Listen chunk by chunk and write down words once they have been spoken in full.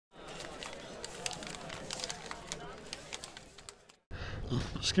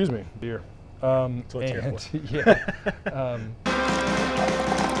Excuse me, beer. That's what it's here for.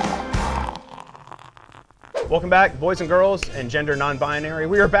 Welcome back, boys and girls and gender non-binary.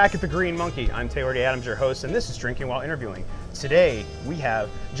 We are back at the Green Monkey. I'm Taylor D. Adams, your host, and this is Drinking While Interviewing. Today, we have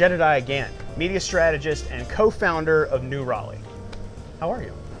Jedidiah Gant, media strategist and co-founder of New Raleigh. How are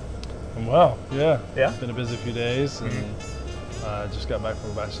you? I'm well, yeah. Yeah? It's been a busy few days, and just got back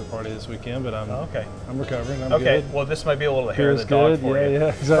from a bachelor party this weekend, but I'm recovering, I'm good. Well, this might be a little hair of the dog for you. Yeah,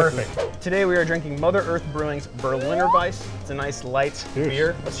 exactly. Perfect. Today we are drinking Mother Earth Brewing's Berliner Weiss. It's a nice light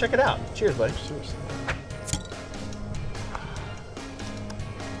beer. Let's check it out. Cheers, buddy. Cheers.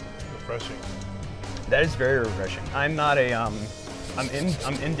 Refreshing. That is very refreshing. I'm not a, I'm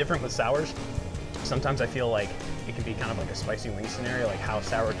indifferent with sours. Sometimes I feel like it can be kind of like a spicy wing scenario, like how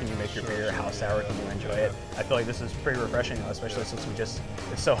sour can you make your beer, how sour can you enjoy it. I feel like this is pretty refreshing, especially since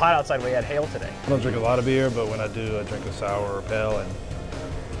it's so hot outside, we had hail today. I don't drink a lot of beer, but when I do, I drink a sour or pale, and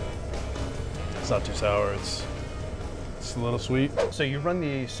it's not too sour, it's a little sweet. So you run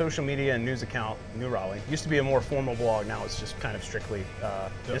the social media and news account, New Raleigh. It used to be a more formal blog, now it's just kind of strictly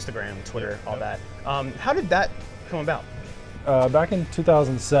Instagram, Twitter, all that. How did that come about? Back in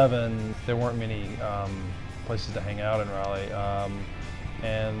 2007, there weren't many places to hang out in Raleigh,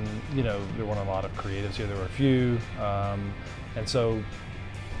 and there weren't a lot of creatives here. There were a few, and so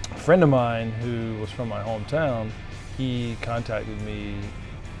a friend of mine who was from my hometown, he contacted me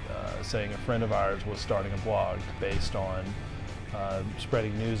saying a friend of ours was starting a blog based on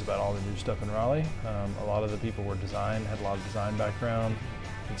spreading news about all the new stuff in Raleigh. A lot of the people were had a lot of design background.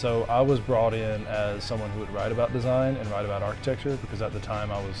 And so I was brought in as someone who would write about design and write about architecture, because at the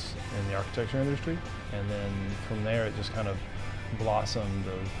time I was in the architecture industry. And then from there it just kind of blossomed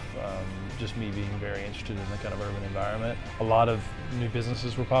of just me being very interested in the kind of urban environment. A lot of new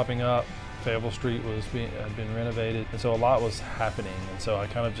businesses were popping up. Fayetteville Street had been renovated, and so a lot was happening. And so I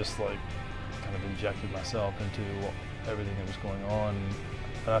kind of just injected myself into everything that was going on.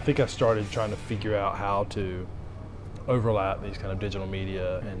 And I think I started trying to figure out how to overlap these kind of digital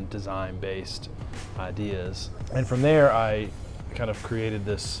media and design-based ideas. And from there, I kind of created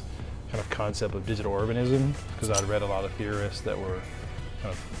this kind of concept of digital urbanism, because I'd read a lot of theorists that were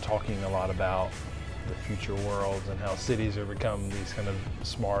kind of talking a lot about the future worlds and how cities are become these kind of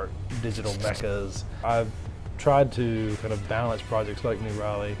smart digital meccas. I've tried to kind of balance projects like New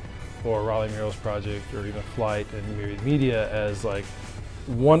Raleigh or Raleigh Murals Project or even Flight and Myriad Media as like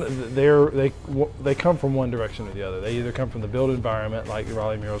they come from one direction or the other. They either come from the built environment like the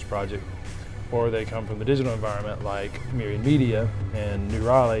Raleigh Murals Project, or they come from the digital environment like Myriad Media and New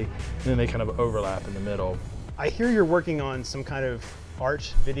Raleigh, and then they kind of overlap in the middle. I hear you're working on some kind of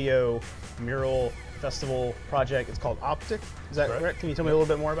art, video, mural festival project. It's called Optic. Is that correct? Can you tell me a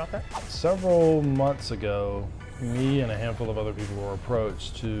little bit more about that? Several months ago, me and a handful of other people were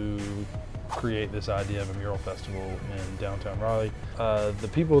approached to create this idea of a mural festival in downtown Raleigh. The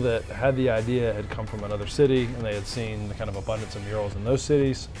people that had the idea had come from another city, and they had seen the kind of abundance of murals in those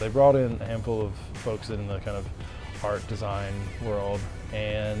cities. They brought in a handful of folks in the kind of art design world,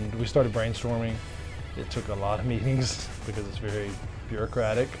 and we started brainstorming. It took a lot of meetings because it's very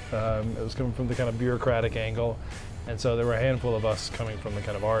bureaucratic. It was coming from the kind of bureaucratic angle, and so there were a handful of us coming from the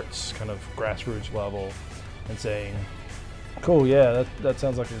kind of arts, kind of grassroots level, and saying, cool, yeah, that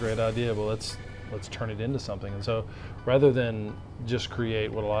sounds like a great idea, but let's turn it into something. And so rather than just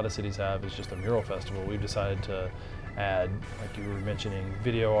create what a lot of cities have is just a mural festival, we've decided to add, like you were mentioning,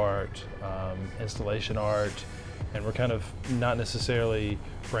 video art, installation art, and we're kind of not necessarily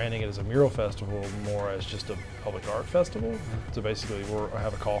branding it as a mural festival, more as just a public art festival. So basically I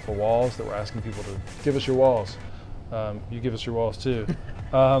have a call for walls that we're asking people to give us your walls. You give us your walls too.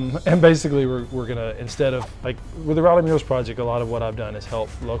 And basically we're gonna, instead of, like with the Raleigh Murals Project, a lot of what I've done is help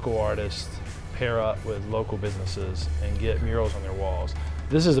local artists pair up with local businesses and get murals on their walls.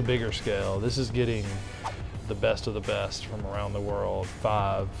 This is a bigger scale. This is getting the best of the best from around the world,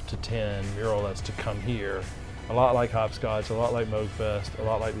 5 to 10 muralists to come here, a lot like Hopscotch, a lot like Mogfest, a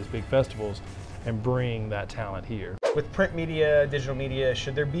lot like these big festivals, and bring that talent here. With print media, digital media,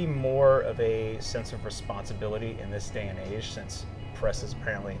 should there be more of a sense of responsibility in this day and age, since press is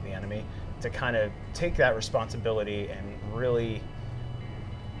apparently the enemy, to kind of take that responsibility and really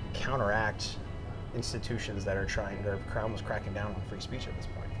counteract institutions that are almost cracking down on free speech at this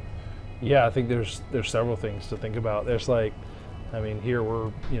point? Yeah, I think there's several things to think about. There's like, I mean, here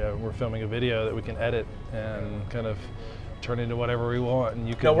we're filming a video that we can edit and kind of turn into whatever we want, and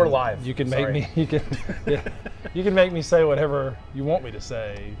you can. No, we're live. You can make me. You can. Yeah, you can make me say whatever you want me to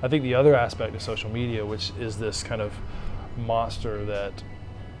say. I think the other aspect of social media, which is this kind of monster that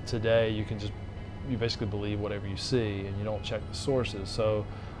today you can just you basically believe whatever you see and you don't check the sources. So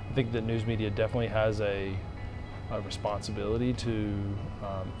I think that news media definitely has a responsibility to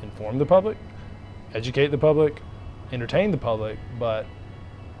inform the public, educate the public, entertain the public, but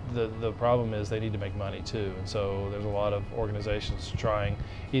the problem is they need to make money too. And so there's a lot of organizations trying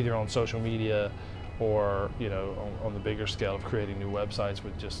either on social media or on the bigger scale of creating new websites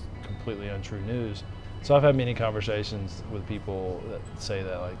with just completely untrue news. So I've had many conversations with people that say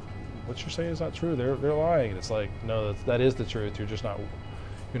that, like, what you're saying is not true. They're lying. And it's like, no, that is the truth. You're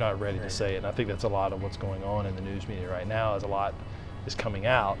not ready to say it. And I think that's a lot of what's going on in the news media right now. Is a lot is coming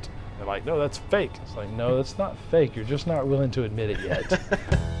out. They're like, no, that's fake. It's like, no, that's not fake. You're just not willing to admit it yet.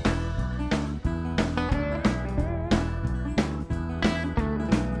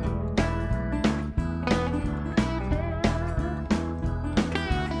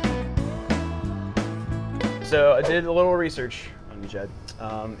 So I did a little research on you, Jed.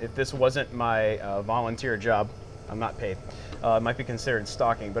 If this wasn't my volunteer job, I'm not paid, it might be considered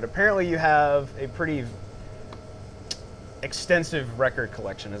stalking, but apparently you have a pretty extensive record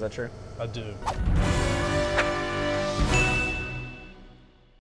collection. Is that true? I do.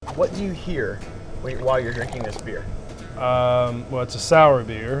 What do you hear while you're drinking this beer? Well, it's a sour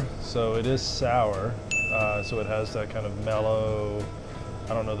beer, so it is sour. So it has that kind of mellow,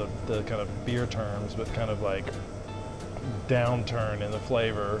 I don't know the kind of beer terms, but kind of like downturn in the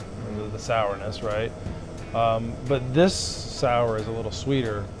flavor, the sourness, right? But this sour is a little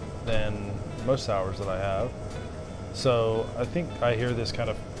sweeter than most sours that I have. So I think I hear this kind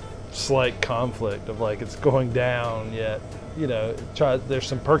of slight conflict of like it's going down, yet there's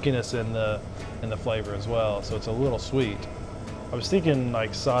some perkiness in the flavor as well. So it's a little sweet. I was thinking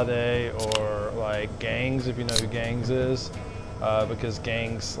like Sade or like Gangs, if you know who Gangs is. Because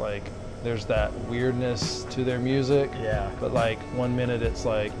Gangs, like, there's that weirdness to their music. Yeah. But like 1 minute it's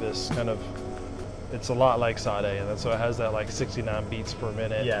like this kind of, it's a lot like Sade, and so it has that like 69 beats per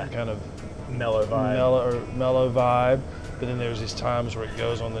minute kind of mellow vibe. Mellow vibe. But then there's these times where it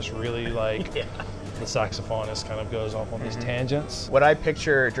goes on this really like, the saxophonist kind of goes off on these tangents. What I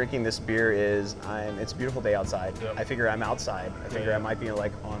picture drinking this beer is it's a beautiful day outside. Yep. I figure I'm outside. I figure I might be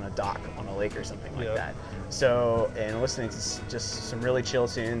like on a dock on a lake or something like that. So, and listening to just some really chill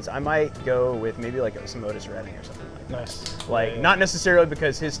tunes, I might go with maybe like some Otis Redding or something like that. Nice. Like, not necessarily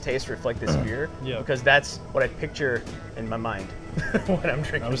because his tastes reflect this beer, because that's what I picture in my mind when I'm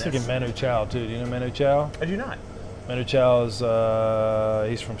drinking. I was thinking Manu Chao too. Do you know Manu Chao? I do not. Manu Chao is,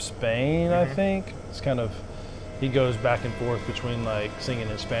 he's from Spain, I think. It's kind of, he goes back and forth between like singing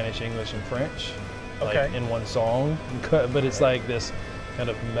in Spanish, English, and French, like in one song. But it's like this kind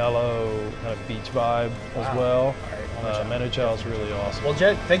of mellow, kind of beach vibe as well. Manu Chao is really awesome. Well,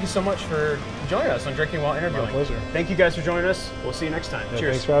 Jed, thank you so much for joining us on Drinking While Interviewing. My pleasure. Thank you guys for joining us. We'll see you next time.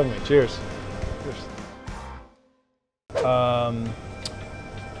 Cheers. Thanks for having me. Cheers.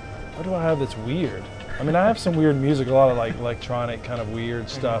 What do I have that's weird? I mean, I have some weird music, a lot of like electronic kind of weird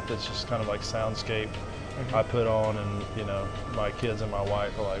stuff that's just kind of like soundscape I put on, and my kids and my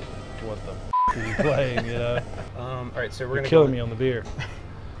wife are like, what the f are you playing, all right, so we're killing me on the beer.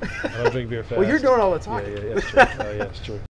 I don't drink beer fast. Well, you're doing all the talking. Yeah, it's true. Yeah, it's true.